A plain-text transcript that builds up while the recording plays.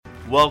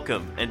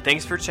Welcome, and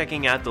thanks for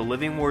checking out the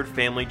Living Word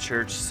Family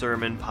Church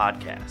Sermon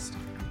Podcast.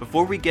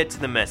 Before we get to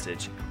the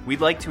message,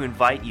 we'd like to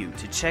invite you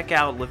to check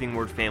out Living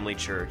Word Family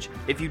Church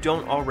if you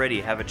don't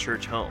already have a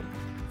church home.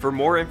 For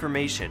more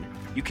information,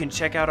 you can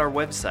check out our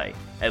website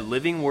at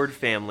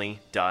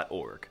livingwordfamily.org.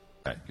 All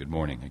right, good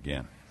morning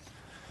again.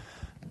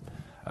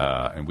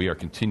 And we are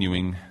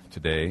continuing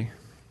today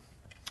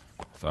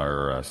with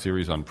our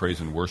series on praise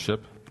and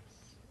worship.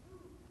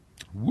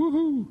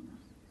 Woohoo!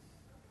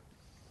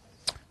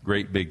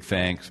 Great big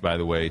thanks, by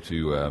the way,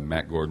 to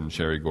Matt Gordon,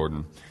 Sherry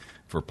Gordon,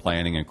 for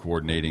planning and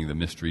coordinating the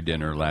mystery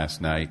dinner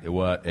last night.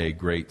 What a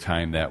great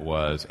time that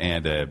was,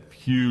 and a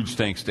huge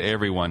thanks to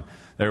everyone.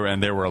 There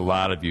were a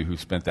lot of you who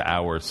spent the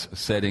hours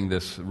setting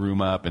this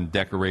room up and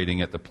decorating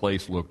it. The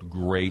place looked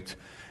great,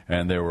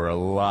 and there were a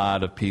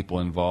lot of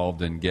people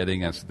involved in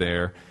getting us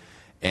there.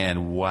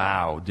 And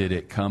wow, did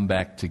it come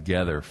back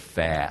together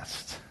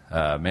fast.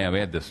 Man, we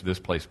had this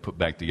place put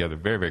back together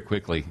very, very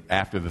quickly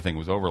after the thing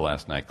was over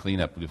last night.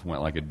 Cleanup just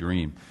went like a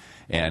dream.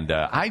 And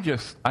I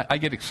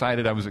get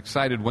excited. I was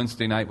excited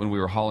Wednesday night when we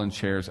were hauling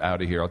chairs out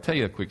of here. I'll tell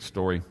you a quick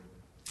story.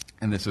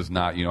 And this is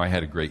not, I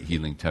had a great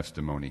healing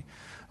testimony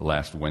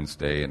last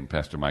Wednesday, and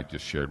Pastor Mike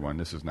just shared one.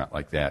 This is not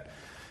like that.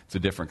 It's a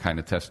different kind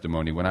of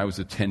testimony. When I was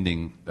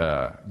attending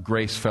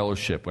Grace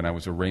Fellowship, when I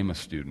was a Rhema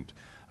student,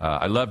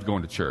 I loved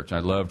going to church. I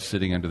loved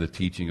sitting under the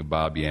teaching of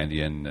Bob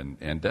Yandian,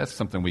 and that's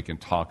something we can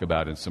talk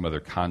about in some other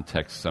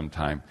context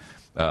sometime.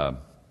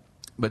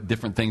 But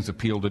different things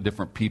appeal to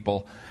different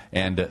people,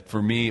 and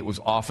for me, it was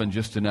often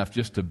just enough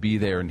just to be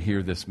there and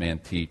hear this man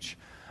teach.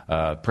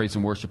 Praise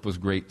and worship was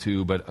great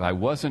too, but I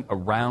wasn't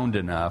around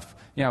enough.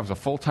 I was a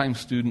full-time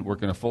student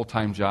working a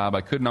full-time job.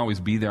 I couldn't always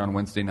be there on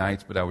Wednesday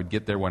nights, but I would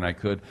get there when I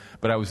could.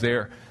 But I was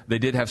there. They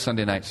did have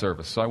Sunday night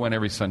service, so I went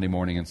every Sunday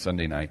morning and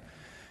Sunday night.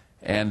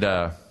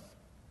 And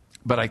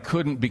but I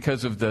couldn't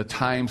because of the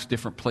times,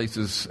 different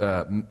places,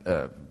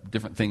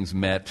 different things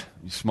met,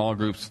 small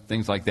groups,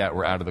 things like that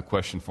were out of the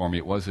question for me.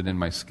 It wasn't in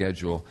my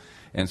schedule.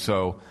 And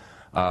so,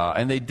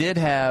 and they did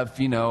have,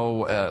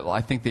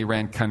 I think they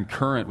ran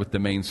concurrent with the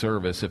main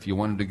service. If you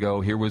wanted to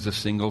go, here was a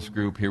singles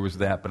group, here was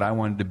that. But I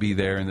wanted to be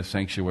there in the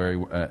sanctuary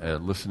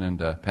listening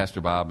to Pastor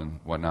Bob and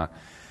whatnot.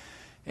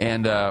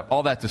 And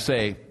all that to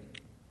say,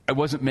 I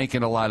wasn't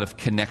making a lot of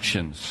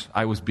connections.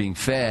 I was being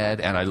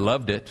fed, and I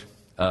loved it.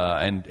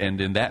 And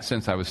in that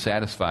sense, I was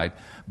satisfied.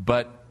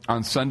 But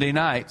on Sunday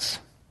nights,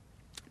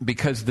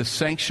 because the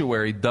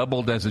sanctuary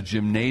doubled as a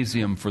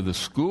gymnasium for the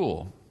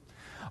school,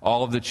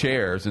 all of the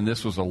chairs, and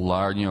this was a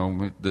large,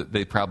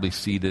 they probably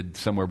seated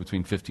somewhere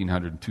between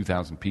 1,500 and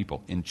 2,000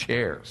 people in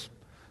chairs,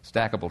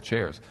 stackable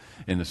chairs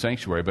in the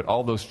sanctuary. But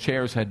all those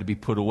chairs had to be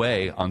put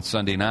away on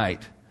Sunday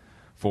night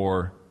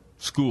for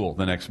school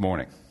the next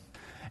morning.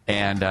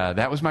 And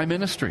that was my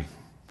ministry.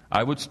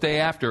 I would stay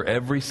after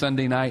every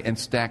Sunday night and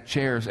stack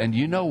chairs. And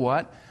you know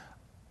what?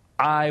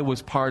 I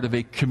was part of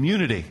a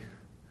community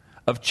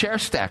of chair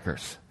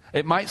stackers.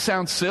 It might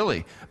sound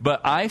silly, but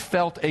I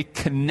felt a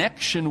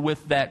connection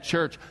with that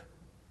church.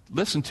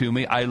 Listen to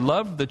me. I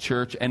loved the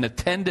church and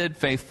attended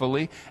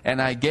faithfully,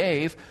 and I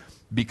gave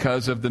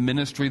because of the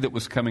ministry that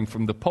was coming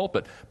from the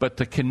pulpit. But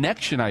the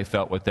connection I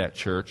felt with that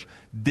church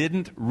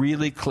didn't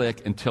really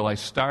click until I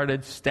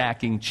started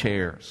stacking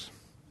chairs.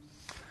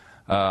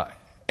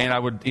 And I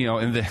would,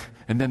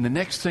 and then the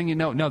next thing you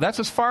know, no,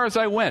 that's as far as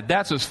I went.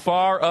 That's as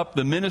far up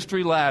the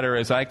ministry ladder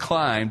as I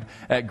climbed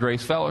at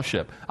Grace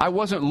Fellowship. I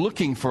wasn't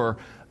looking for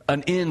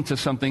an end to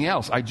something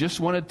else. I just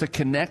wanted to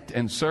connect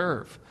and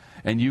serve.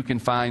 And you can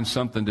find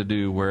something to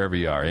do wherever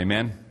you are.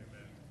 Amen?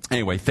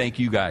 Anyway, thank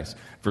you guys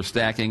for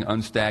stacking,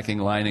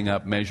 unstacking, lining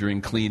up,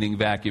 measuring, cleaning,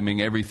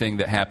 vacuuming, everything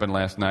that happened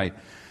last night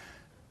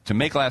to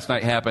make last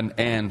night happen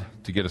and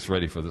to get us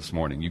ready for this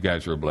morning. You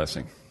guys are a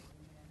blessing.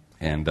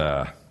 And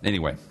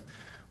anyway,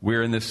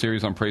 we're in this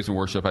series on praise and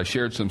worship. I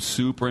shared some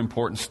super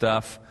important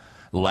stuff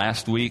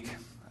last week.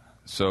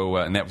 So,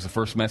 and that was the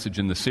first message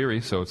in the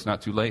series, so it's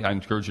not too late. I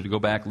encourage you to go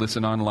back,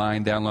 listen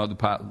online,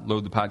 download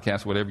load the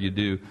podcast, whatever you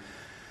do.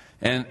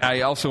 And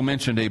I also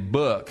mentioned a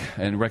book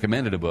and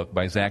recommended a book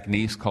by Zach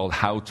Neese called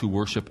How to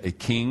Worship a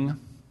King.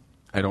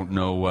 I don't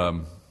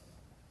know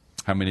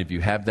how many of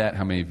you have that,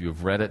 how many of you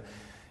have read it.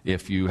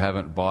 If you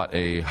haven't bought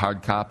a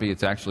hard copy,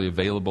 it's actually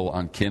available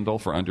on Kindle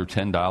for under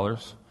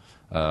 $10.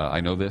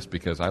 I know this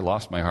because I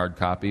lost my hard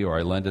copy, or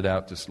I loaned it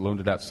out to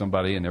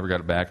somebody and never got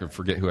it back, or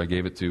forget who I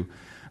gave it to.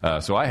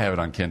 So I have it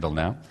on Kindle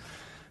now.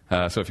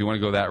 So if you want to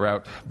go that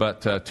route.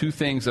 But two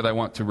things that I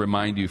want to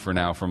remind you for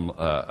now from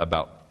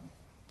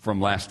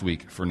last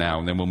week for now,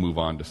 and then we'll move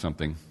on to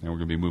something. And we're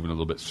going to be moving a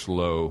little bit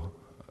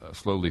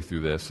slowly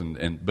through this,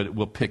 but it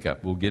will pick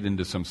up. We'll get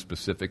into some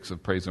specifics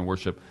of praise and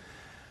worship,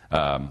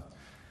 but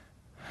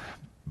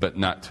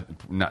not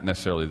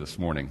necessarily this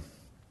morning.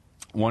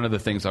 One of the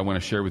things I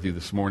want to share with you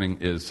this morning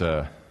is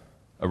a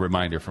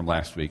reminder from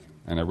last week.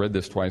 And I read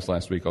this twice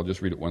last week. I'll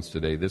just read it once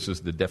today. This is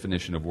the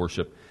definition of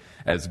worship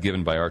as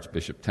given by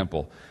Archbishop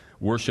Temple.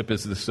 Worship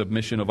is the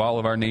submission of all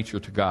of our nature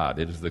to God.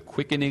 It is the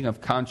quickening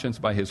of conscience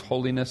by His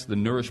holiness, the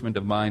nourishment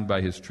of mind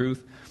by His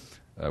truth,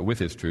 with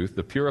his truth,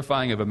 the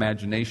purifying of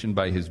imagination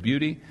by his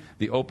beauty,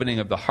 the opening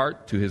of the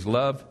heart to his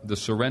love, the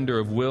surrender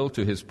of will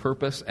to his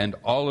purpose, and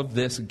all of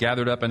this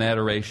gathered up in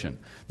adoration,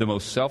 the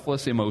most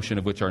selfless emotion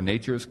of which our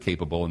nature is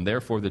capable, and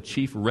therefore the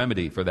chief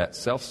remedy for that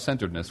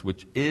self-centeredness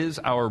which is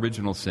our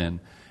original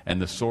sin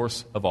and the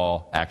source of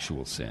all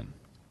actual sin.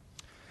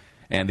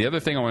 And the other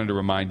thing I wanted to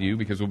remind you,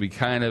 because we'll be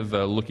kind of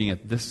looking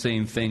at this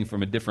same thing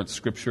from a different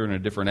scripture and a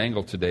different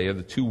angle today, are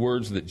the two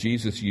words that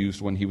Jesus used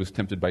when he was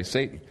tempted by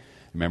Satan.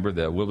 Remember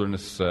the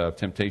wilderness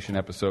temptation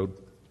episode?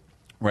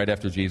 Right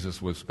after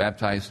Jesus was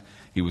baptized,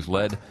 he was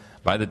led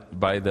by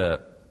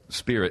the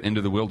Spirit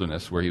into the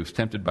wilderness where he was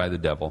tempted by the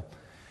devil.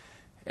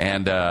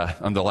 And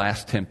on the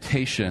last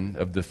temptation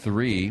of the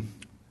three,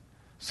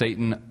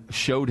 Satan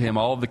showed him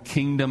all the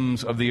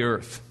kingdoms of the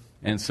earth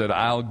and said,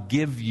 I'll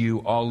give you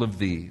all of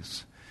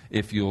these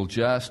if you'll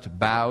just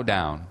bow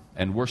down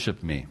and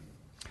worship me.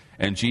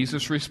 And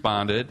Jesus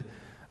responded,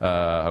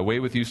 away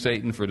with you,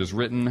 Satan, for it is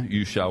written,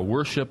 you shall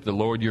worship the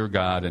Lord your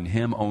God, and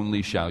him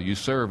only shall you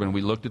serve. And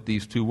we looked at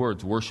these two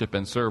words, worship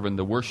and serve. And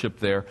the worship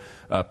there,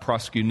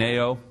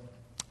 proskuneo,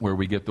 where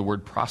we get the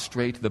word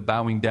prostrate, the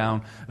bowing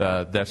down.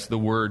 That's the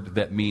word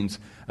that means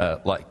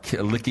like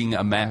licking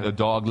a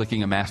dog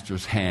licking a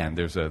master's hand.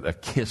 There's a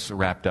kiss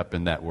wrapped up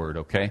in that word,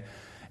 okay?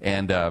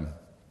 And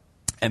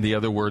the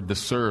other word, the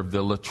serve,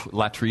 the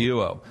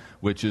latrieuo,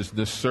 which is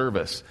the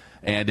service.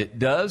 And it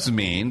does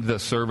mean the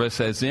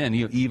service as in,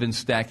 even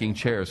stacking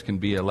chairs can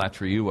be a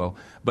latrieuo.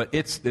 But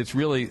it's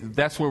really,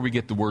 that's where we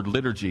get the word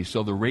liturgy.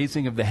 So the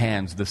raising of the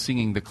hands, the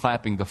singing, the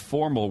clapping, the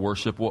formal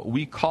worship, what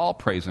we call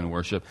praise and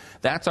worship,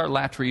 that's our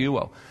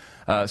latrieuo.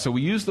 So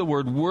we use the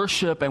word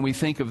worship and we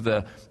think of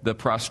the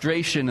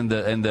prostration and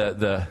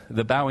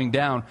the bowing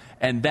down.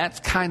 And that's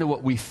kind of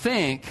what we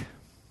think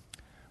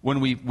when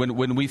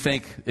we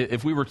think,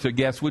 if we were to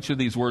guess which of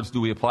these words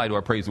do we apply to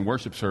our praise and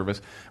worship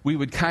service, we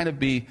would kind of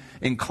be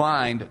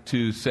inclined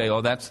to say, oh,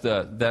 that's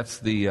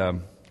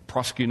the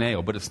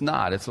proskuneo, but it's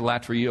not. It's a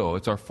latrieuo.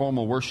 It's our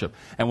formal worship.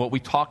 And what we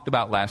talked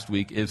about last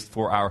week is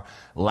for our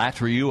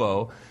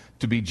latrieuo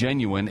to be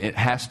genuine, it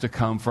has to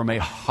come from a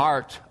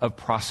heart of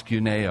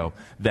proskuneo.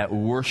 That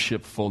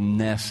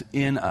worshipfulness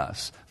in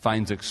us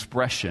finds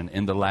expression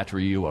in the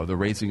latrieuo, the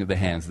raising of the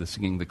hands, the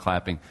singing, the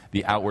clapping,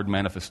 the outward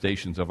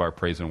manifestations of our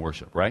praise and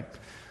worship, right?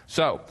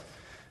 So,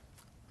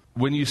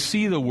 when you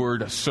see the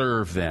word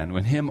serve then,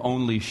 when him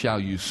only shall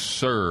you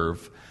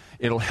serve,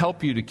 it'll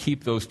help you to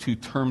keep those two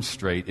terms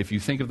straight if you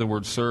think of the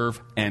word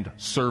serve and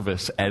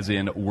service as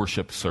in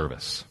worship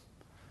service.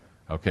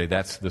 Okay,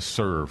 that's the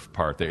serve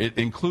part there. It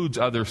includes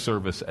other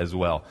service as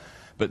well.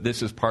 But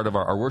this is part of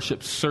our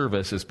worship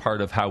service is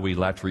part of how we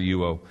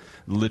latrieuo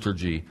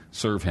liturgy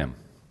serve him.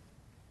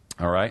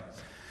 All right?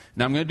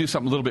 Now I'm going to do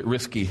something a little bit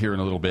risky here in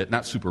a little bit.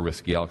 Not super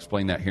risky. I'll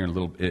explain that here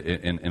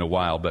in a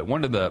while. But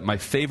one of my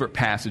favorite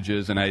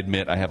passages, and I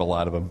admit I have a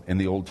lot of them in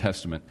the Old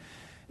Testament,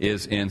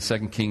 is in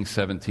 2 Kings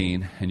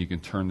 17. And you can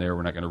turn there.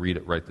 We're not going to read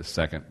it right this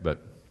second,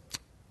 but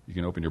you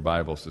can open your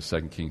Bibles to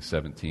 2 Kings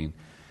 17.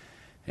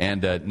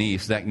 And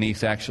Zach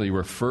Neese actually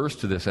refers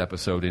to this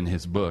episode in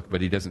his book,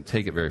 but he doesn't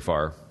take it very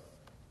far.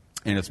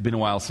 And it's been a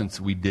while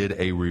since we did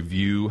a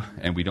review,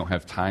 and we don't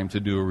have time to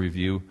do a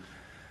review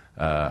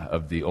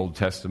of the Old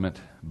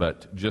Testament.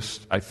 But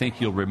just, I think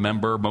you'll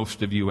remember,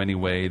 most of you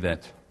anyway,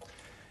 that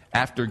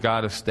after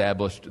God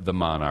established the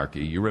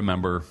monarchy, you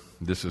remember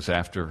this is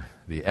after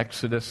the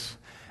Exodus,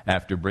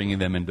 after bringing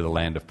them into the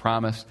land of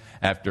promise,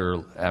 after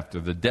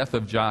the death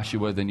of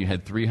Joshua, then you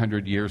had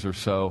 300 years or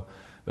so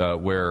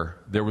where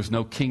there was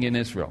no king in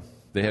Israel.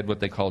 They had what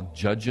they called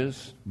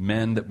judges,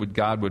 men that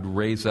God would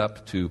raise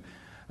up to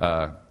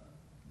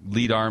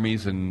lead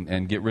armies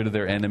and get rid of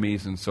their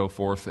enemies and so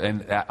forth.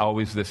 And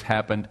always this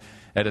happened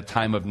at a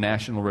time of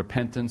national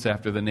repentance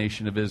after the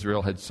nation of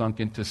Israel had sunk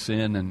into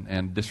sin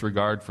and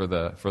disregard for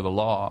the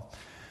law.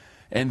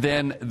 And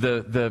then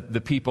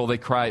the people, they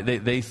cried,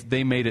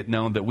 they made it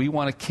known that we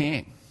want a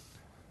king.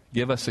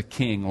 Give us a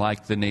king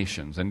like the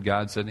nations. And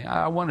God said,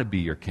 I want to be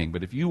your king,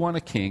 but if you want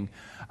a king,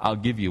 I'll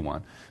give you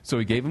one. So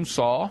he gave him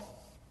Saul.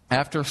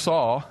 After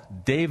Saul,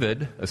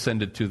 David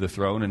ascended to the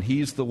throne, and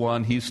he's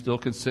still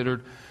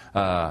considered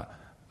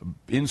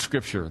in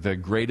Scripture the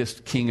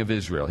greatest king of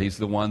Israel. He's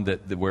the one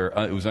where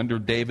it was under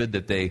David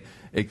that they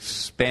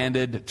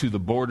expanded to the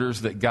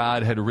borders that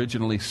God had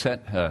originally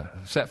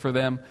set for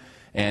them.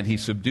 And he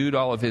subdued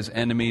all of his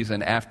enemies.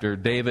 And after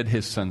David,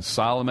 his son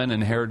Solomon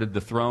inherited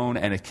the throne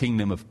and a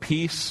kingdom of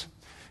peace.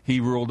 He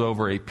ruled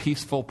over a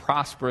peaceful,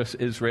 prosperous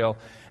Israel.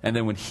 And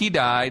then when he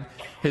died,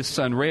 his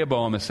son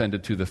Rehoboam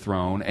ascended to the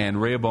throne. And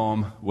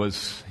Rehoboam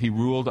he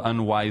ruled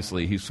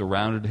unwisely. He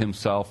surrounded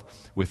himself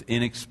with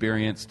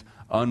inexperienced,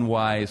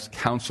 unwise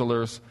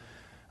counselors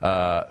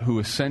who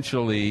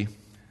essentially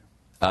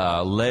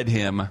led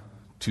him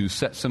to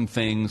set some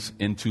things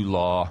into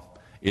law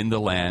in the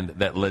land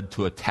that led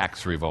to a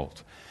tax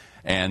revolt.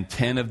 And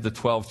 10 of the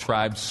 12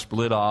 tribes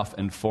split off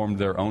and formed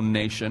their own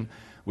nation,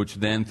 which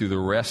then, through the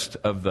rest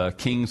of the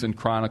Kings and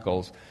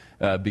Chronicles,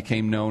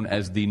 became known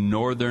as the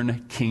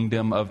Northern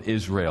Kingdom of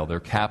Israel. Their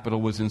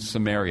capital was in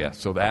Samaria.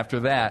 So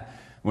after that,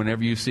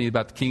 Whenever you see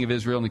about the king of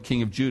Israel and the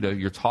king of Judah,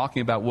 you're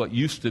talking about what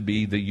used to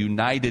be the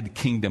united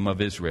kingdom of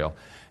Israel,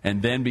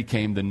 and then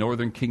became the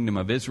northern kingdom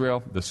of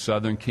Israel, the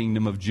southern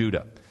kingdom of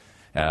Judah.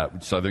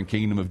 Southern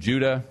kingdom of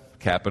Judah,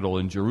 capital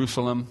in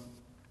Jerusalem.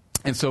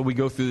 And so we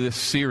go through this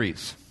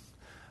series,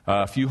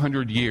 a few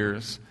hundred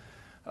years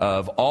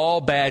of all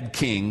bad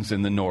kings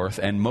in the north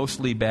and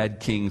mostly bad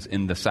kings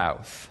in the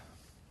south.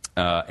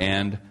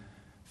 And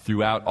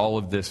throughout all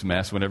of this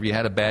mess, whenever you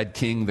had a bad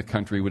king, the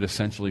country would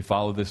essentially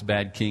follow this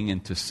bad king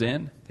into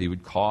sin. He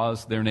would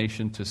cause their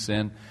nation to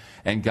sin.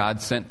 And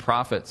God sent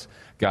prophets.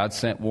 God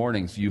sent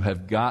warnings. You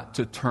have got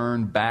to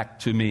turn back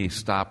to me.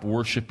 Stop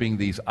worshiping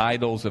these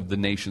idols of the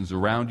nations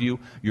around you.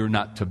 You're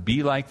not to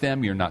be like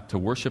them. You're not to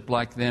worship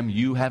like them.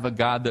 You have a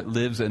God that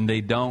lives and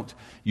they don't.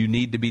 You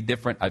need to be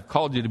different. I've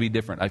called you to be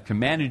different. I've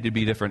commanded you to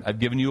be different. I've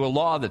given you a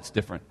law that's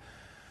different.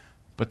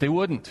 But they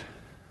wouldn't.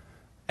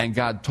 And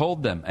God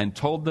told them and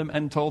told them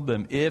and told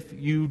them, if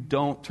you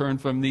don't turn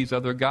from these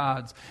other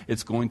gods,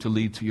 it's going to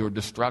lead to your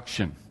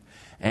destruction.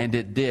 And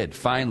it did.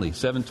 Finally,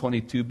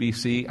 722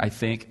 BC, I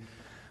think,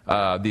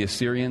 the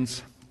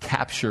Assyrians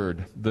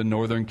captured the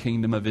northern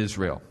kingdom of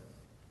Israel.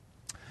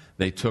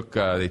 They took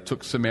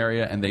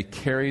Samaria and they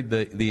carried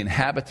the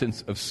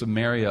inhabitants of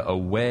Samaria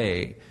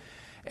away.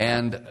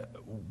 And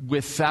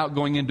without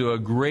going into a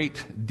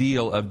great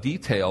deal of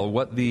detail,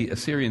 what the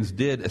Assyrians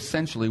did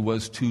essentially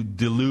was to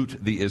dilute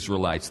the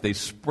Israelites. They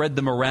spread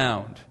them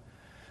around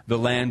the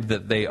land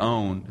that they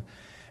owned.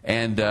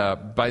 And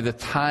by the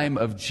time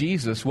of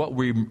Jesus, what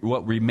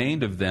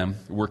remained of them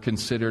were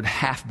considered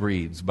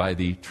half-breeds by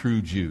the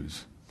true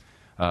Jews.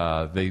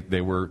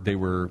 They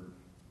were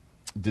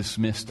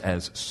dismissed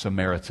as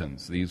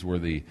Samaritans.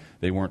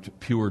 They weren't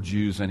pure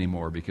Jews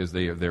anymore because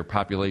their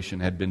population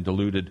had been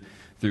diluted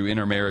through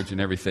intermarriage and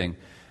everything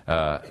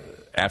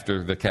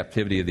after the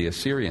captivity of the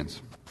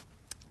Assyrians.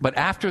 But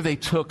after they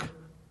took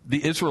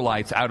the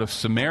Israelites out of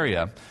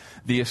Samaria,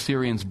 the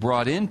Assyrians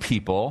brought in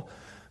people,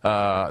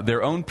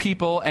 their own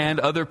people and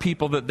other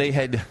people that they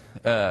had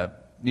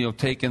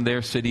taken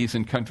their cities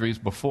and countries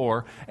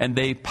before, and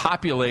they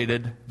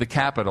populated the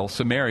capital,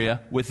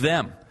 Samaria, with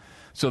them.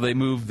 So they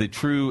moved the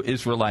true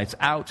Israelites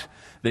out.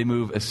 They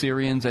moved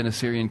Assyrians and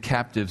Assyrian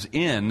captives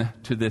in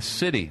to this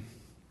city.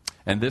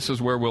 And this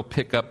is where we'll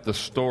pick up the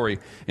story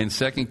in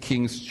 2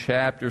 Kings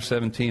chapter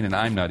 17, and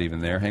I'm not even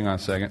there. Hang on a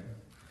second.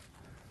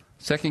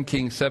 2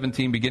 Kings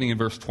 17, beginning in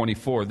verse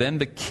 24. Then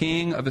the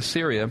king of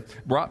Assyria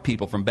brought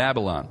people from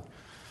Babylon,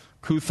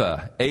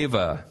 Cutha,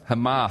 Ava,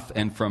 Hamath,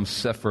 and from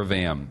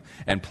Sepharvaim,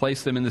 and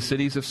placed them in the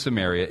cities of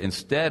Samaria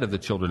instead of the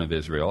children of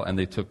Israel, and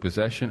they took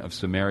possession of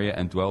Samaria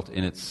and dwelt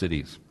in its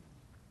cities.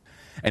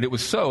 And it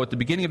was so at the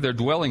beginning of their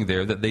dwelling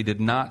there that they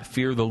did not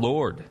fear the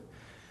Lord.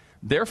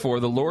 Therefore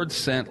the Lord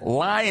sent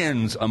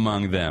lions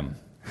among them,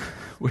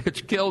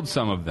 which killed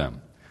some of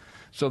them.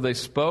 So they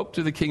spoke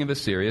to the king of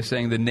Assyria,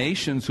 saying, the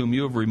nations whom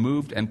you have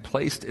removed and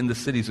placed in the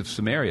cities of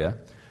Samaria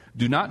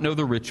do not know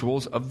the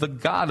rituals of the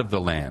God of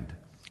the land.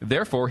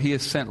 Therefore he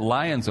has sent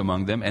lions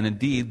among them, and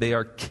indeed they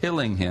are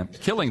killing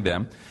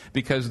them,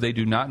 because they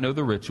do not know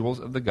the rituals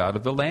of the God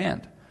of the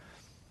land.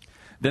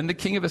 Then the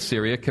king of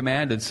Assyria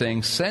commanded,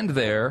 saying, send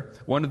there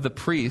one of the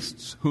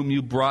priests whom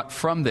you brought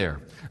from there.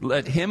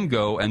 Let him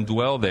go and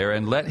dwell there,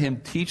 and let him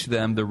teach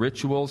them the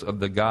rituals of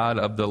the God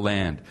of the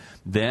land.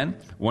 Then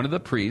one of the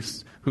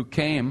priests who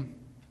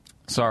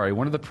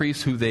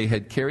they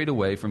had carried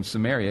away from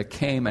Samaria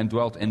came and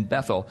dwelt in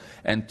Bethel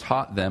and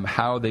taught them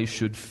how they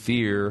should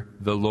fear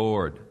the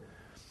Lord.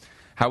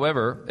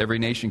 However, every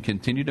nation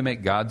continued to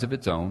make gods of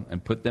its own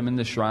and put them in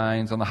the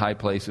shrines on the high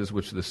places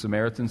which the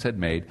Samaritans had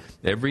made,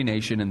 every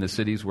nation in the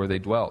cities where they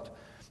dwelt.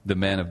 The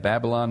men of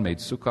Babylon made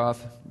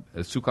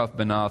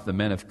Succoth-Benoth. The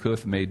men of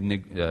Cuth made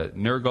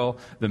Nergal.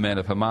 The men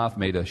of Hamath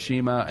made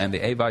Ashima. And the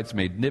Avites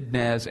made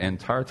Nibnaz and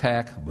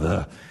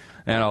Tartak.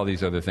 And all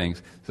these other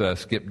things. So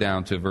skip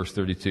down to verse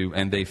 32.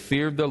 And they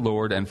feared the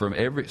Lord, and from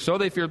every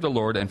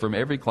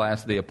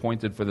class they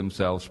appointed for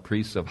themselves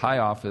priests of high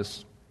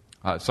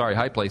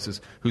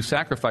places, who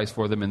sacrificed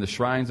for them in the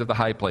shrines of the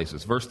high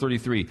places. Verse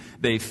 33.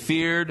 They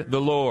feared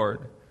the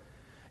Lord,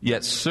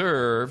 yet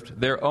served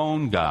their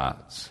own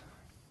gods.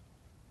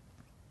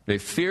 They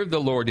feared the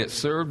Lord, yet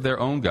served their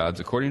own gods,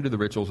 according to the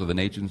rituals of the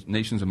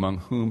nations among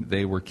whom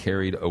they were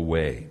carried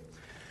away.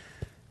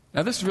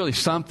 Now, this is really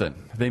something.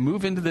 They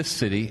move into this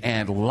city,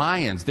 and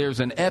lions, there's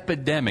an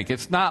epidemic.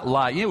 It's not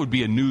it would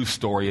be a news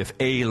story if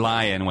a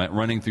lion went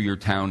running through your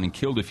town and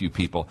killed a few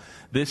people.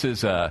 This is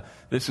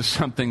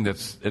something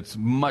this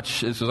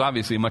is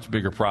obviously a much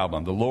bigger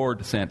problem. The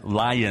Lord sent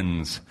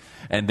lions,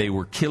 and they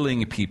were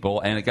killing people,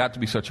 and it got to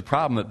be such a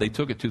problem that they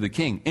took it to the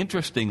king.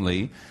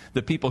 Interestingly,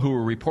 the people who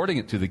were reporting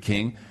it to the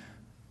king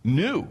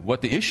knew what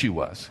the issue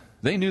was.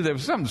 They knew there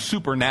was something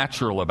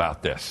supernatural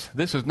about this.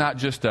 This is not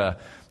just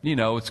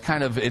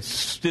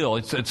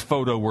it's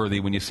photo worthy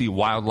when you see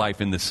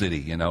wildlife in the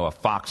city. A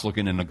fox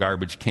looking in a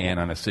garbage can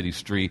on a city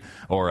street,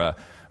 or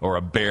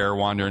a bear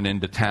wandering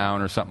into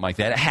town or something like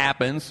that. It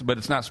happens, but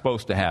it's not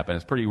supposed to happen.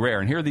 It's pretty rare.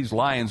 And here these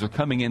lions are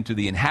coming into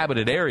the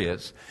inhabited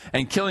areas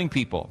and killing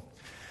people.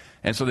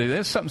 And so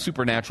there's something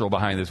supernatural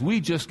behind this. We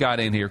just got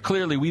in here.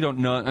 Clearly, we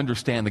don't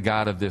understand the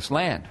God of this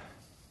land.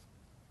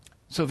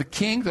 So the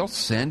king, they'll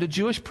send a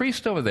Jewish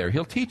priest over there.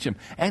 He'll teach them.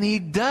 And he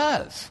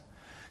does.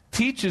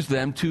 Teaches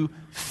them to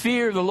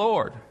fear the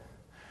Lord.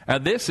 Now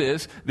this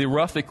is the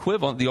rough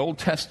equivalent. The Old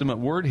Testament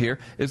word here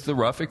is the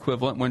rough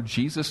equivalent when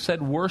Jesus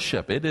said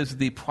worship. It is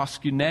the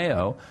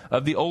proskuneo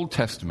of the Old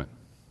Testament.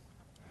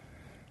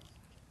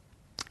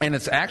 And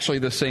it's actually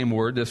the same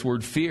word. This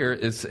word fear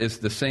is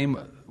the same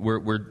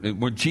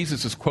where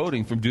Jesus is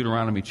quoting from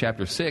Deuteronomy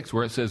chapter 6,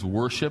 where it says,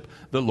 worship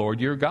the Lord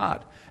your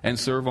God and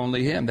serve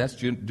only him. That's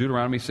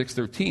Deuteronomy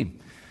 6:13.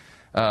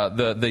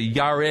 The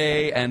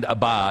yareh and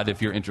abad,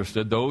 if you're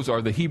interested, those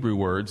are the Hebrew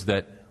words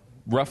that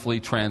roughly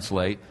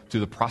translate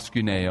to the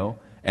proskuneo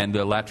and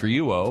the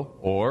latriuo,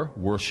 or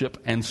worship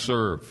and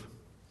serve.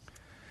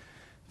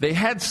 They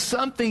had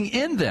something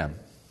in them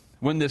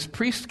when this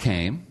priest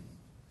came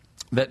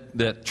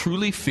that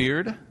truly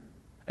feared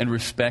and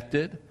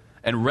respected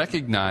and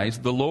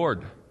recognized the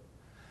Lord.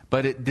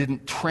 But it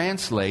didn't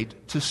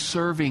translate to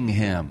serving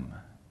him.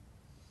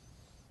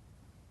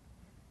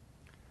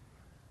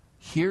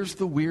 Here's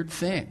the weird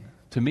thing.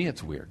 To me,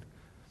 it's weird.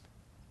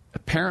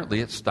 Apparently,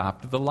 it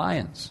stopped the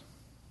lions.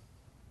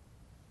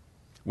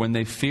 When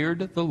they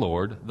feared the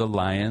Lord, the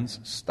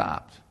lions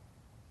stopped.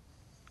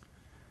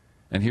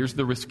 And here's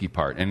the risky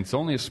part. And it's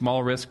only a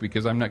small risk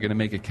because I'm not going to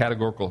make a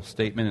categorical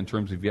statement in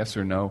terms of yes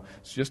or no.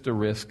 It's just a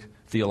risk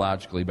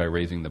theologically by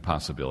raising the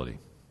possibility.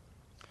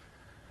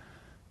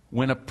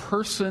 When a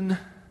person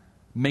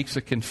makes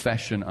a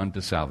confession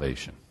unto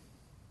salvation,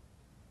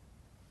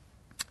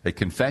 a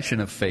confession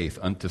of faith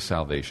unto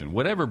salvation,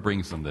 whatever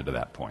brings them to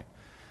that point.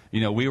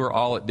 You know, we were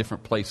all at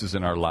different places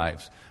in our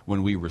lives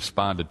when we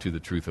responded to the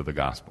truth of the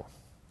gospel.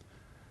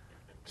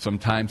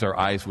 Sometimes our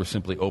eyes were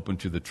simply open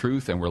to the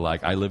truth and we're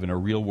like, I live in a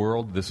real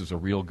world. This is a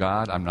real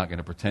God. I'm not going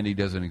to pretend he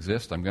doesn't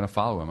exist. I'm going to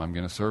follow him. I'm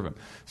going to serve him.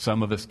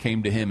 Some of us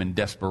came to him in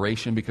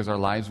desperation because our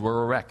lives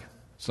were a wreck.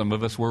 Some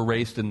of us were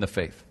raised in the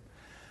faith.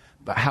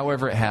 But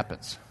however it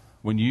happens,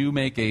 when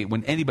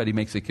anybody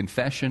makes a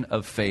confession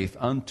of faith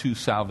unto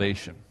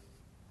salvation,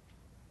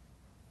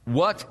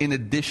 what in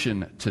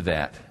addition to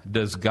that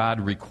does God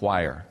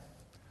require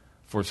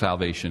for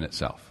salvation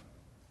itself?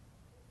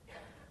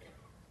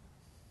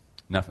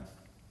 Nothing.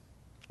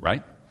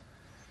 Right?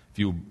 If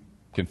you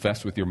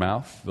confess with your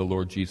mouth the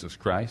Lord Jesus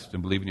Christ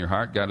and believe in your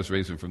heart God has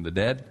raised him from the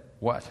dead,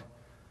 what?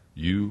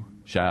 You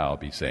shall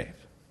be saved.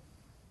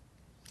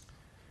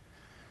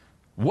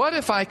 What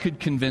if I could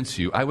convince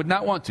you? I would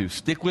not want to.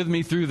 Stick with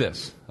me through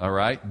this, all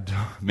right?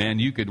 Man,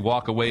 you could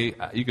walk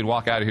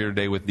out of here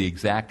today with the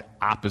exact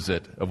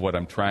opposite of what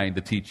I'm trying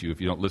to teach you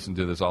if you don't listen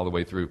to this all the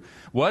way through.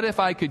 What if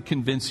I could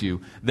convince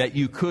you that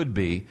you could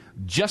be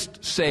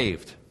just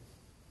saved,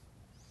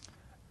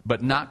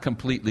 but not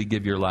completely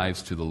give your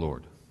lives to the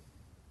Lord?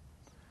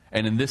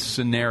 And in this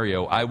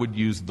scenario, I would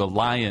use the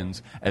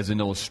lions as an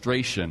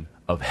illustration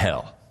of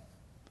hell.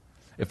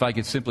 If I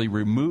could simply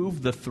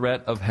remove the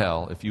threat of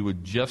hell, if you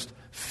would just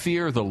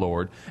fear the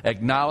Lord,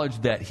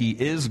 acknowledge that he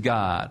is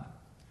God,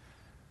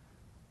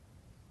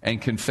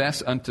 and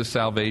confess unto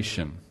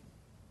salvation,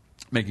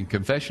 making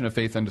confession of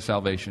faith unto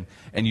salvation,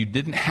 and you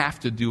didn't have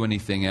to do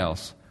anything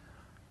else,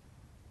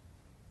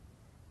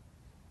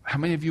 how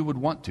many of you would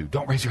want to?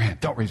 Don't raise your hand.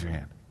 Don't raise your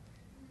hand.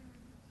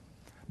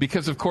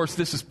 Because, of course,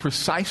 this is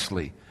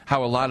precisely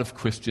how a lot of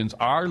Christians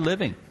are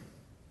living.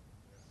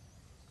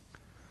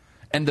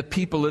 And the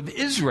people of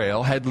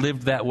Israel had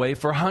lived that way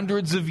for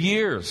hundreds of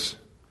years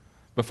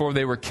before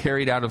they were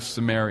carried out of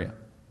Samaria.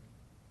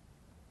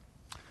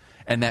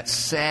 And that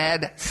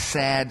sad,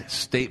 sad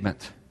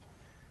statement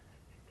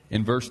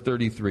in verse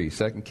 33,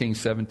 2 Kings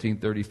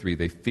 17:33,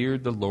 they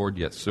feared the Lord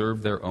yet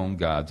served their own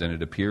gods. And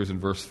it appears in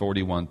verse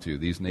 41 too.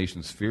 These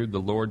nations feared the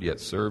Lord yet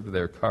served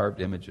their carved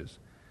images.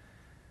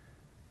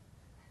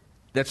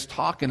 That's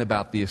talking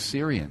about the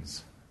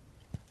Assyrians.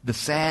 The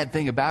sad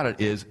thing about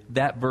it is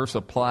that verse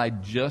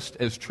applied just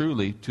as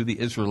truly to the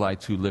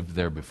Israelites who lived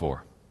there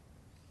before.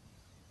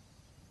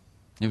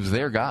 It was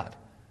their God.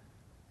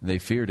 They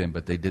feared him,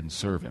 but they didn't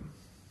serve him.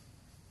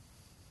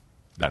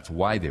 That's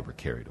why they were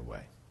carried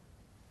away.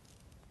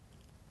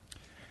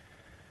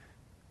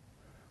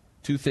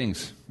 Two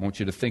things I want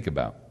you to think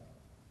about.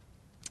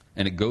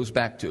 And it goes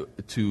back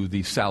to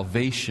the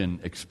salvation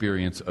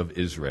experience of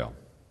Israel.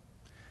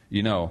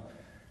 You know,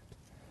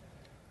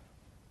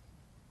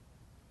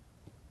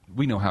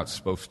 we know how it's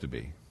supposed to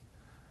be.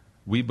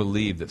 We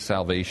believe that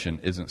salvation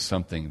isn't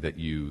something that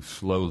you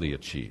slowly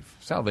achieve.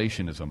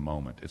 Salvation is a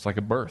moment. It's like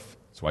a birth.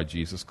 That's why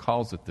Jesus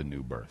calls it the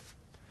new birth.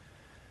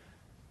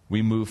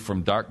 We move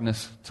from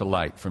darkness to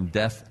light, from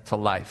death to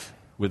life,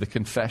 with a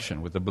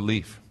confession, with a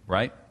belief,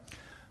 right?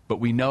 But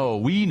we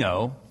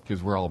know,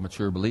 because we're all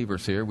mature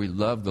believers here, we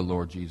love the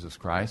Lord Jesus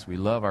Christ, we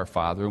love our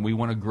Father, and we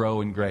want to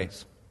grow in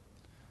grace.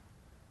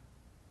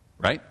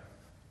 Right?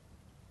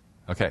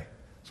 Okay.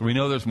 So we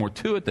know there's more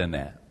to it than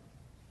that.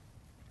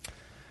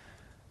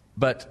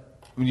 But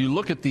when you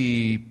look at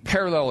the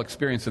parallel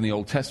experience in the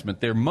Old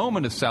Testament, their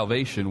moment of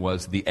salvation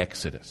was the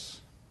Exodus.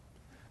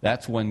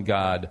 That's when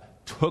God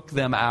took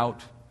them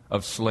out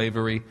of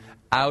slavery,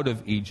 out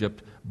of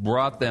Egypt,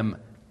 brought them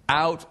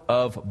out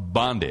of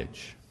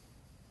bondage.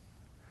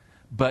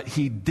 But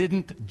he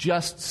didn't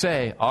just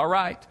say, all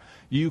right,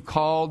 you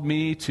called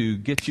me to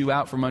get you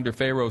out from under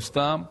Pharaoh's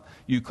thumb.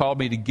 You called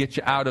me to get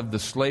you out of the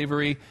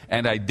slavery,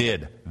 and I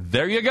did.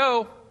 There you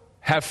go.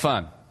 Have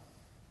fun.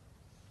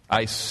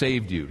 I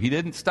saved you. He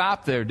didn't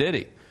stop there, did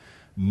he?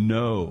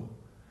 No.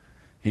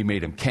 He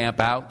made them camp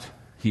out.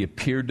 He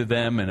appeared to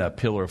them in a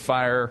pillar of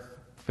fire,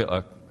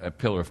 a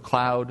pillar of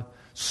cloud,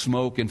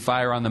 smoke and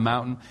fire on the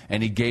mountain,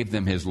 and he gave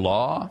them his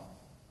law.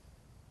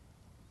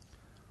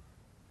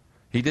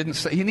 He didn't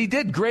say, and he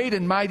did great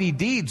and mighty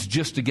deeds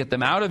just to get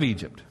them out of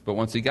Egypt. But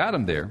once he got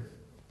them there,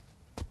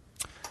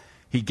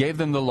 he gave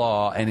them the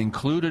law, and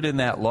included in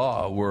that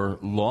law were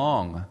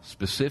long,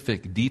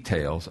 specific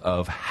details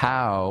of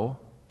how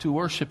to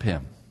worship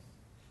him.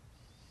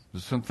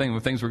 There's some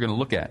things we're going to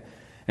look at.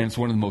 And it's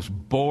one of the most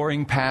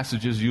boring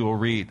passages you will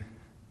read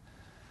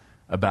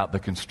about the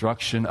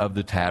construction of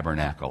the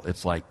tabernacle.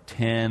 It's like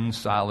 10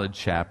 solid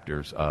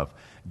chapters of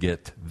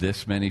get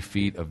this many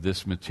feet of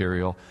this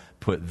material,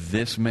 put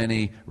this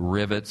many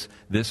rivets,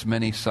 this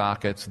many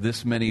sockets,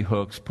 this many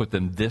hooks, put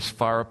them this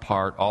far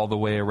apart all the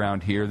way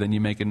around here. Then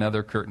you make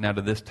another curtain out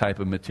of this type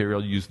of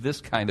material. Use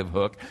this kind of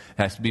hook.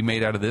 It has to be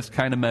made out of this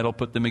kind of metal.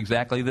 Put them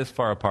exactly this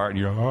far apart. And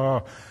you're,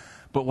 oh.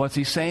 But what's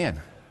he saying?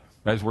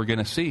 As we're going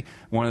to see,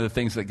 one of the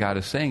things that God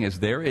is saying is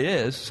there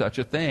is such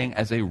a thing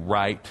as a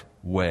right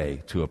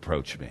way to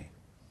approach me.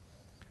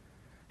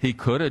 He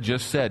could have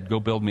just said, go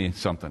build me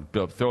something.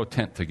 Throw a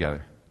tent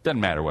together.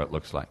 Doesn't matter what it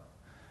looks like.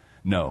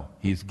 No,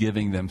 he's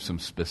giving them some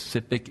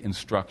specific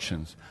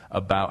instructions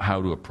about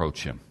how to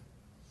approach him.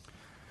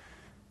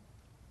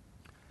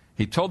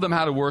 He told them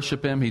how to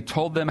worship him. He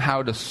told them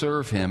how to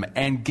serve him.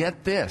 And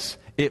get this,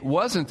 it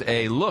wasn't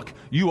a, look,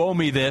 you owe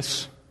me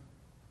this.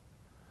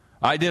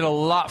 I did a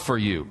lot for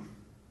you.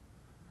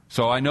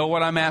 So I know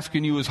what I'm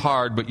asking you is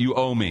hard, but you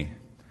owe me.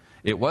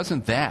 It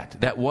wasn't that.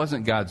 That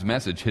wasn't God's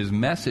message. His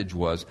message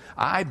was,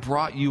 I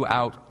brought you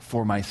out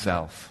for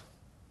myself.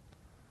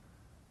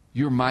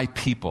 You're my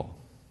people.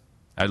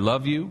 I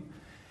love you.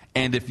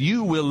 And if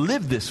you will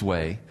live this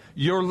way,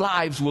 your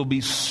lives will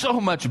be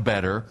so much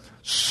better,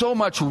 so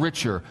much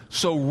richer,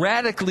 so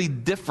radically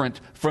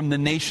different from the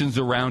nations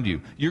around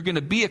you. You're going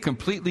to be a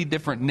completely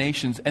different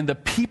nation, and the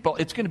people,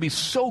 it's going to be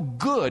so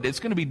good, it's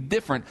going to be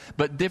different,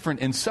 but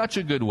different in such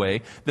a good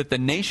way that the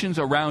nations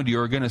around you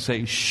are going to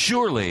say,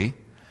 surely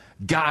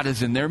God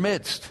is in their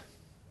midst.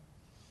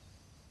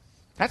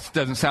 That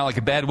doesn't sound like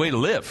a bad way to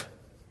live.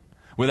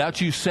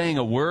 Without you saying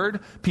a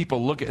word,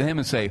 people look at him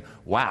and say,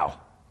 wow,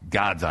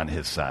 God's on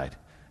his side.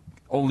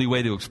 Only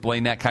way to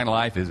explain that kind of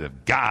life is if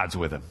God's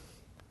with him.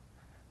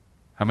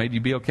 How many of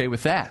you be okay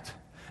with that?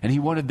 And he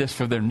wanted this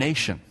for their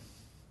nation.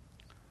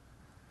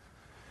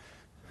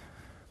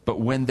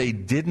 But when they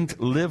didn't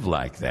live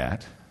like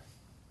that,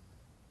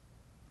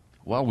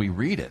 well, we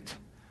read it.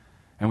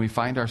 And we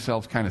find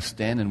ourselves kind of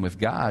standing with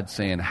God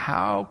saying,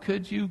 how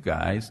could you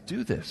guys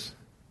do this?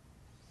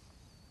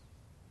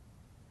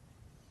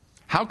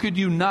 How could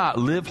you not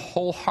live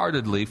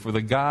wholeheartedly for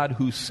the God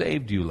who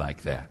saved you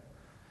like that?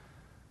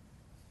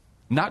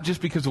 Not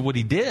just because of what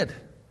he did,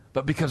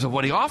 but because of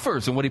what he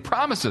offers and what he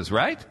promises,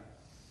 right?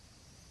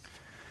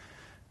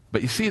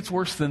 But you see, it's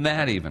worse than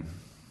that even.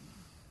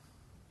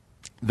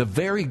 The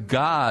very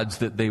gods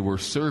that they were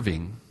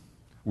serving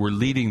were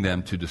leading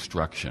them to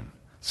destruction,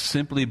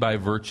 simply by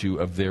virtue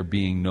of there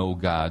being no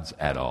gods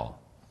at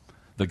all.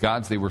 The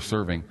gods they were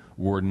serving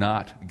were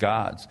not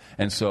gods.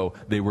 And so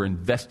they were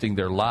investing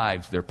their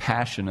lives, their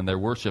passion, and their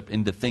worship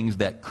into things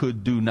that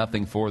could do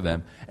nothing for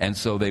them. And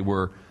so they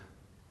were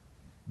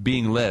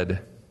being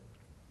led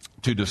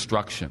to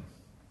destruction.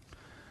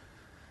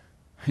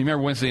 You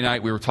remember Wednesday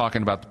night we were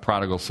talking about the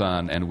prodigal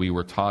son, and we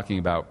were talking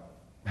about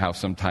how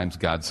sometimes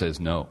God says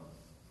no.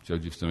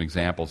 Showed you some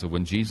examples of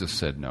when Jesus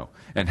said no,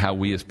 and how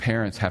we as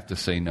parents have to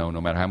say no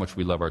matter how much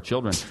we love our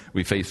children.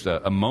 We face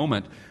a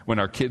moment when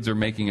our kids are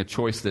making a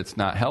choice that's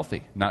not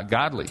healthy, not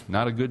godly,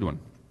 not a good one.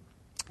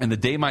 And the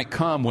day might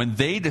come when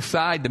they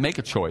decide to make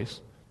a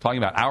choice, talking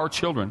about our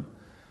children,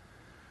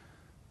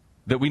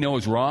 that we know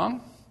is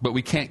wrong, but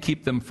we can't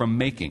keep them from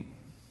making.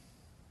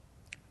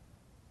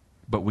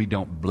 But we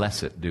don't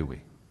bless it, do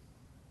we?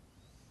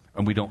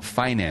 And we don't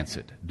finance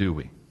it, do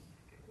we?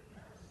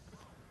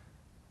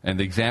 And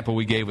the example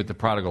we gave with the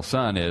prodigal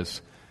son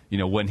is,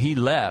 when he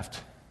left,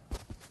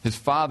 his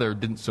father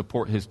didn't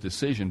support his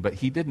decision, but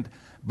he didn't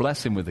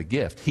bless him with a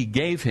gift. He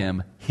gave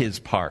him his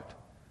part,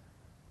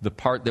 the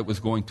part that was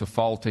going to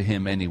fall to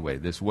him anyway.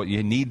 This, what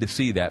you need to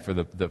see that for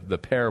the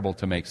parable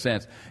to make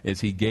sense,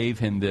 is he gave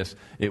him this.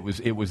 It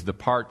was the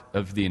part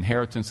of the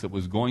inheritance that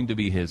was going to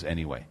be his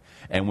anyway.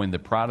 And when the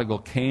prodigal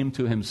came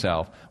to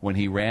himself, when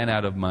he ran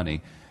out of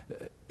money,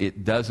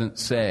 it doesn't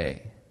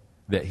say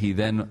that he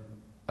then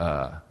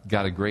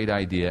got a great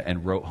idea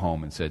and wrote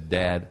home and said,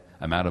 Dad,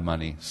 I'm out of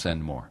money,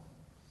 send more.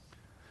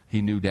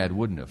 He knew Dad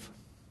wouldn't have.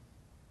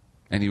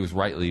 And he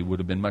would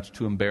have been much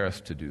too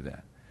embarrassed to do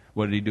that.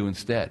 What did he do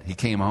instead? He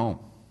came home.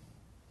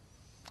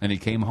 And he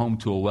came home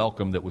to a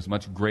welcome that was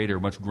much greater,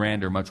 much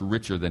grander, much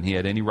richer than he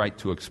had any right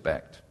to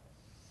expect.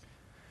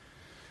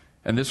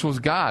 And this was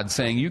God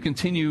saying, you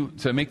continue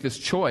to make this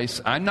choice.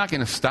 I'm not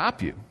going to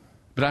stop you,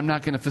 but I'm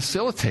not going to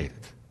facilitate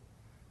it.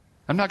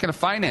 I'm not going to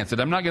finance it.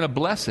 I'm not going to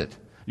bless it.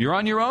 You're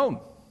on your own.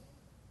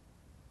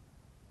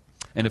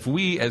 And if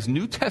we, as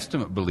New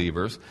Testament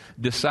believers,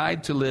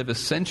 decide to live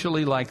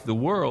essentially like the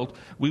world,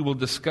 we will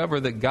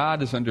discover that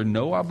God is under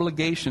no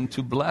obligation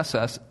to bless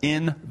us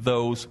in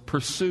those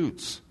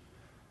pursuits.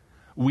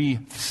 We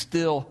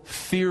still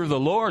fear the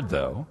Lord,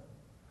 though,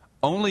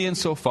 only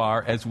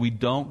insofar as we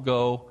don't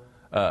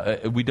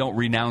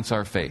renounce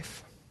our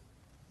faith.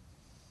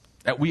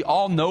 We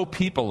all know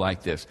people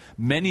like this.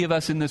 Many of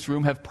us in this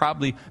room have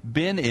probably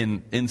been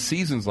in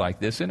seasons like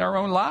this in our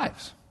own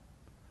lives.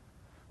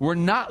 We're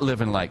not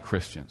living like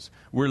Christians.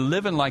 We're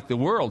living like the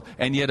world.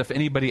 And yet if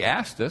anybody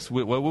asked us,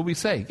 what would we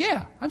say?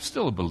 Yeah, I'm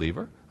still a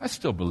believer. I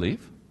still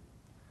believe.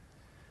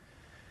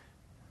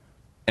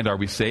 And are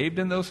we saved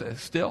in those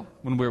still?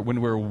 When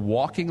we're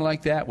walking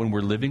like that, when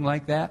we're living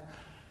like that?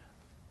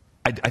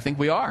 I think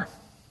we are.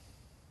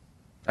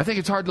 I think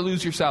it's hard to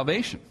lose your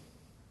salvation.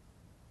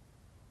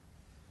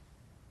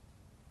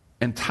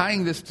 And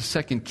tying this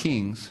to 2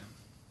 Kings,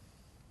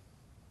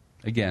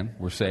 again,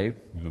 we're saved.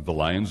 The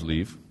lions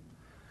leave.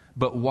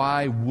 But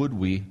why would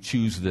we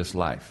choose this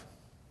life?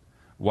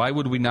 Why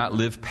would we not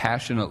live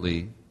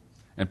passionately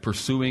and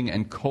pursuing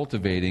and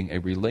cultivating a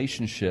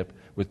relationship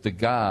with the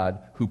God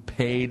who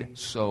paid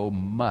so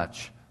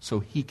much so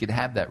he could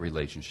have that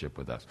relationship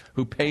with us,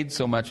 who paid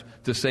so much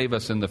to save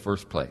us in the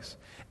first place?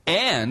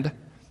 And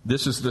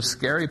this is the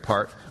scary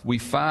part. We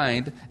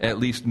find, at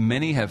least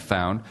many have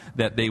found,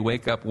 that they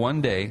wake up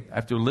one day,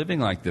 after living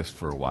like this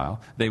for a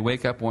while, they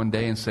wake up one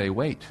day and say,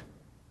 wait,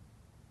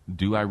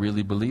 do I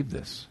really believe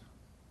this?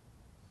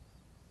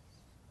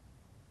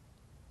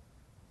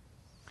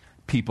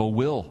 People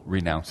will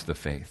renounce the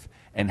faith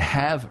and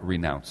have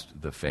renounced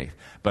the faith.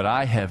 But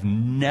I have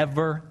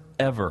never,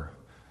 ever,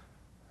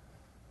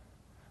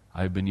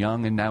 I've been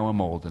young and now I'm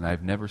old, and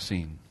I've never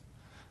seen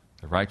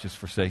the righteous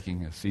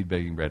forsaking a seed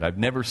begging bread. I've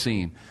never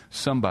seen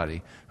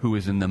somebody who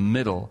is in the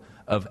middle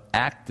of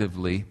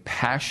actively,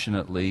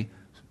 passionately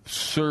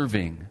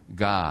serving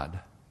God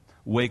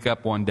wake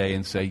up one day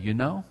and say, you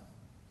know,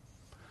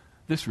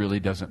 this really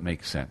doesn't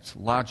make sense.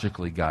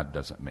 Logically, God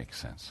doesn't make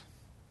sense.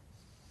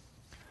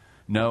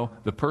 No,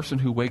 the person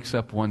who wakes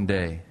up one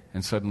day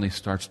and suddenly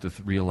starts to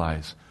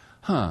realize,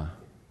 I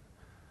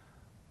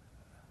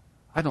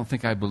don't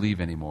think I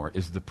believe anymore,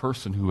 is the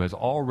person who has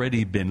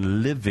already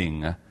been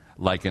living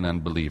like an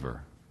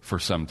unbeliever for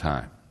some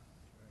time.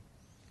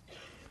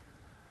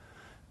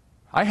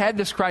 I had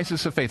this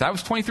crisis of faith. I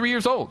was 23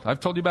 years old. I've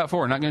told you about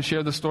before. I'm not going to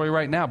share the story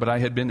right now, but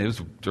it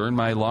was during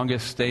my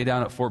longest stay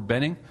down at Fort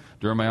Benning,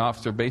 during my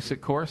officer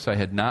basic course. I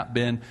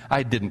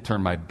didn't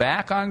turn my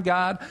back on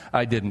God.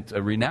 I didn't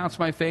renounce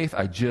my faith.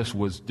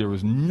 There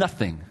was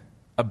nothing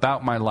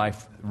about my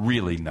life,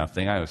 really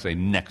nothing. I would say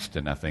next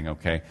to nothing,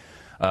 okay,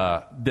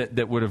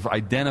 that would have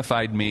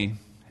identified me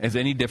as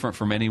any different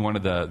from any one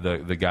of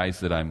the guys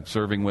that I'm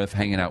serving with,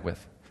 hanging out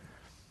with.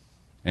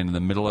 And in the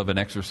middle of an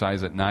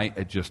exercise at night,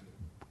 it just,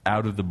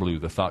 out of the blue,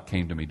 the thought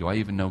came to me, do I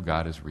even know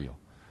God is real?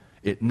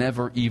 It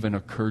never even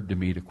occurred to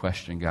me to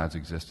question God's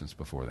existence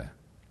before that.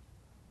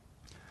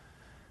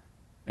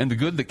 And the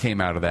good that came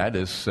out of that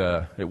is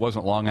it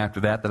wasn't long after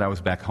that I was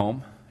back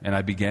home, and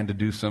I began to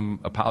do some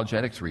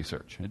apologetics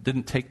research. It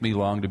didn't take me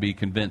long to be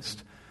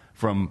convinced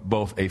from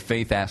both a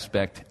faith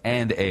aspect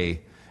and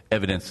a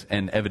evidence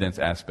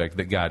aspect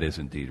that God is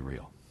indeed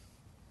real.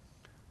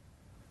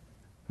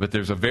 But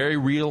there's a very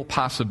real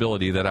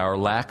possibility that our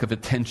lack of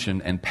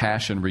attention and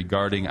passion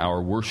regarding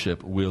our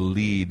worship will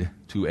lead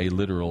to a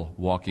literal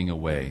walking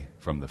away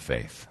from the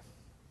faith.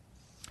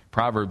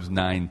 Proverbs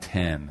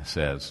 9:10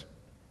 says,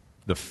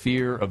 "The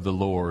fear of the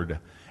Lord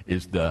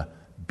is the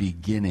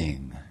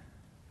beginning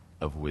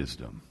of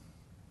wisdom."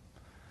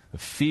 The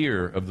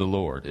fear of the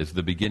Lord is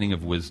the beginning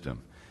of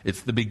wisdom.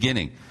 It's the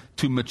beginning.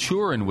 To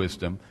mature in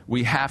wisdom,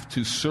 we have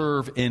to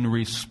serve in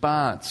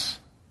response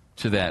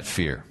to that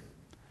fear,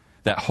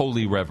 that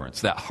holy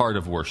reverence, that heart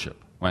of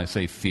worship. When I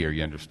say fear,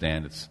 you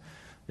understand,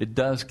 it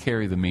does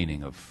carry the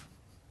meaning of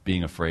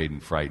being afraid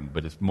and frightened,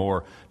 but it's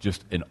more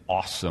just an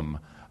awesome,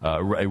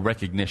 a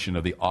recognition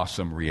of the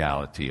awesome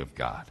reality of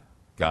God.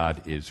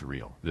 God is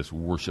real, this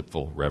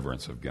worshipful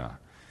reverence of God.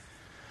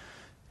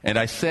 And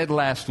I said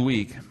last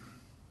week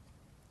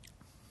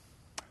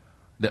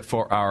that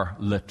for our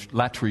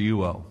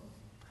latriuo,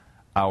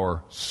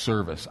 our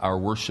service, our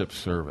worship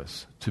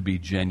service, to be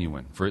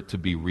genuine, for it to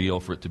be real,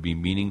 for it to be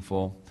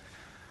meaningful,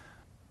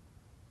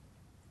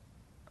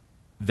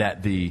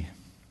 that the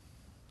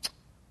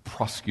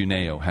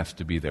proskuneo has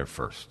to be there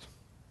first.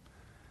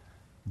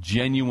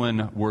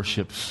 Genuine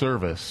worship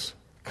service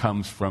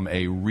comes from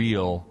a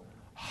real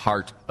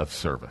heart of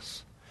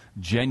service.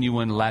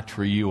 Genuine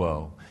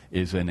latriuo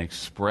is an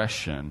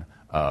expression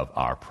of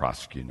our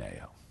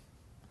proskuneo.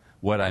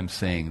 What I'm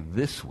saying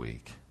this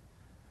week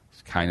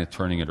is kind of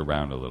turning it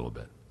around a little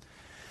bit,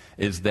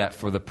 is that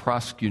for the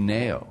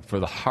proskuneo, for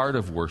the heart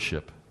of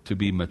worship to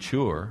be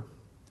mature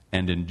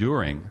and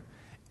enduring,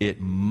 it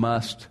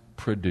must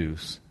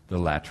produce the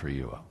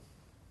latrieuo.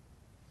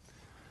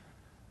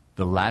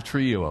 The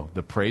latrieuo,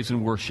 the praise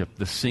and worship,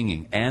 the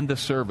singing, and the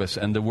service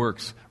and the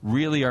works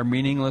really are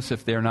meaningless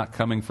if they're not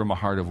coming from a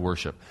heart of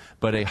worship.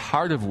 But a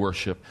heart of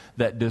worship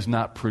that does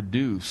not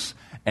produce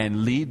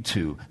and lead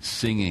to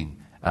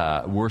singing,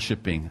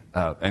 worshiping,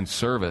 and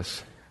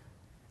service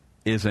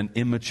is an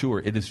immature.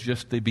 It is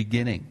just the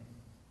beginning.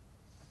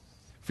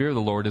 Fear of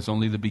the Lord is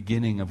only the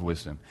beginning of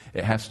wisdom.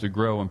 It has to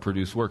grow and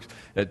produce works.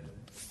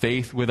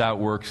 Faith without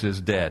works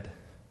is dead,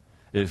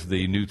 is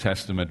the New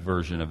Testament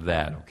version of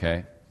that,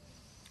 okay?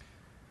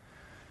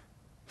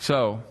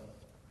 So,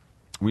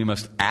 we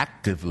must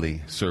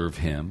actively serve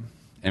Him,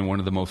 and one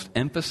of the most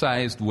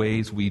emphasized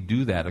ways we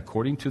do that,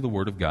 according to the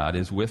Word of God,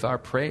 is with our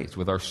praise,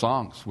 with our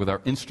songs, with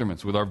our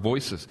instruments, with our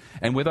voices,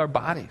 and with our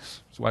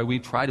bodies. That's why we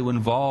try to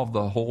involve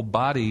the whole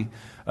body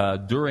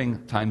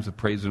during times of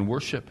praise and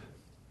worship.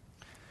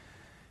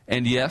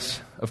 And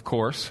yes, of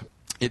course,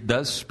 it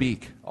does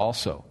speak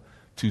also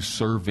to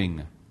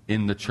serving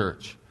in the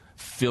church,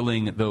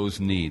 filling those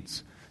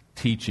needs,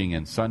 teaching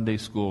in Sunday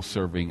school,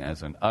 serving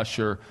as an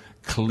usher,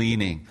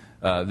 cleaning,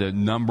 the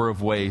number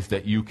of ways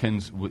that you can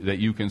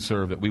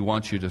serve, that we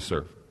want you to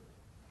serve.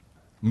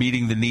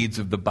 Meeting the needs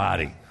of the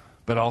body,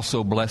 but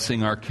also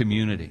blessing our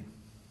community.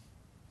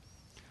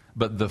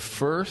 But the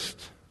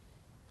first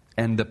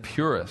and the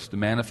purest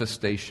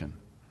manifestation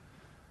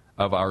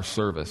of our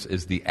service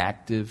is the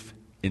active,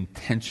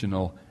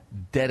 intentional,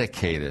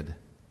 dedicated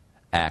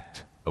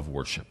act of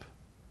worship.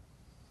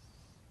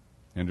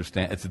 You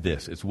understand? It's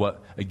this. It's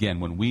what, again,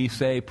 when we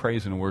say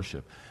praise and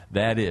worship,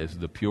 that is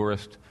the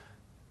purest,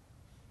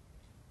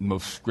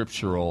 most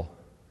scriptural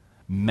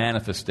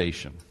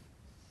manifestation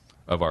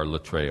of our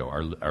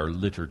latreo, our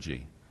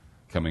liturgy,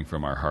 coming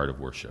from our heart of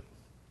worship.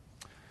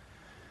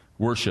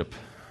 Worship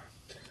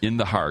in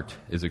the heart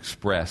is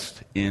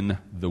expressed in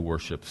the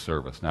worship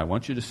service. Now, I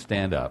want you to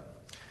stand up.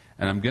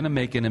 And I'm going to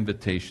make an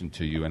invitation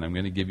to you, and I'm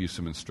going to give you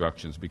some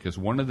instructions, because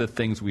one of the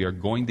things we are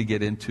going to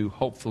get into,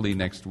 hopefully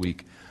next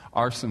week,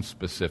 are some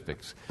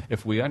specifics.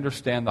 If we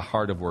understand the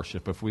heart of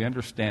worship, if we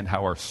understand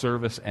how our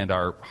service and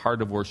our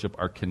heart of worship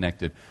are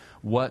connected,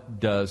 what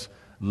does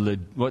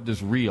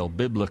real,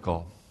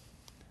 biblical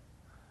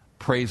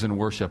praise and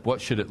worship,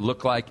 what should it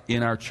look like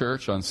in our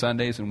church on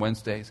Sundays and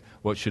Wednesdays?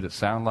 What should it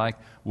sound like?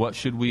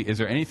 Is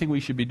there anything we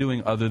should be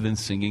doing other than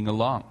singing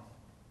along?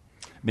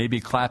 Maybe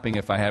clapping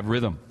if I have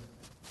rhythm.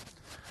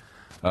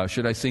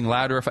 Should I sing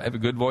louder if I have a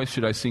good voice?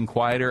 Should I sing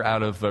quieter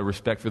out of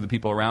respect for the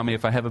people around me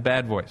if I have a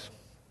bad voice?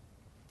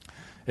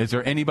 Is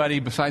there anybody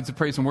besides the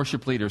praise and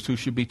worship leaders who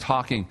should be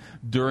talking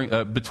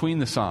between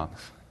the songs?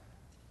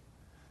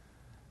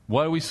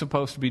 What are we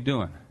supposed to be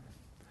doing?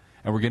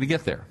 And we're going to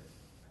get there.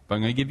 But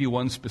I'm going to give you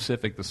one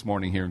specific this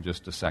morning here in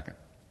just a second.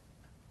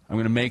 I'm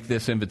going to make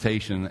this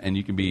invitation, and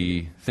you can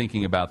be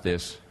thinking about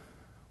this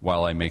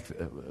while I make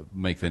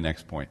the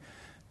next point.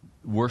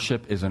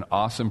 Worship is an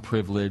awesome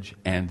privilege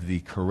and the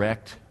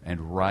correct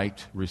and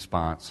right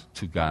response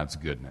to God's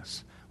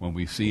goodness. When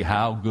we see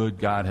how good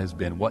God has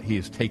been, what He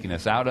has taken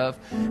us out of,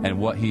 and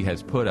what He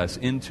has put us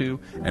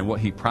into, and what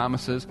He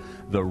promises,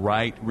 the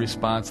right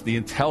response, the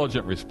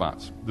intelligent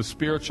response, the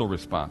spiritual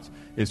response,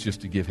 is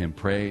just to give Him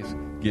praise,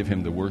 give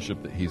Him the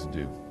worship that He's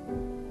due.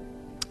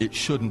 It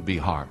shouldn't be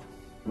hard,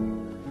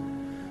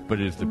 but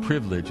it is the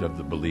privilege of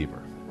the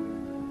believer,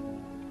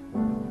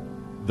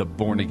 the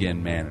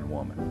born-again man and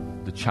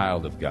woman, the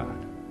child of God.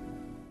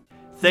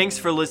 Thanks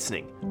for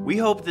listening. We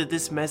hope that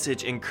this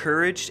message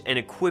encouraged and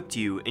equipped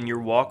you in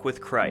your walk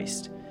with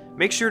Christ.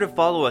 Make sure to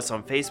follow us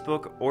on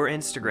Facebook or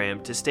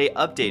Instagram to stay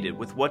updated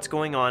with what's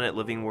going on at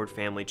Living Word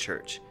Family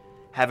Church.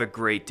 Have a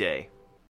great day.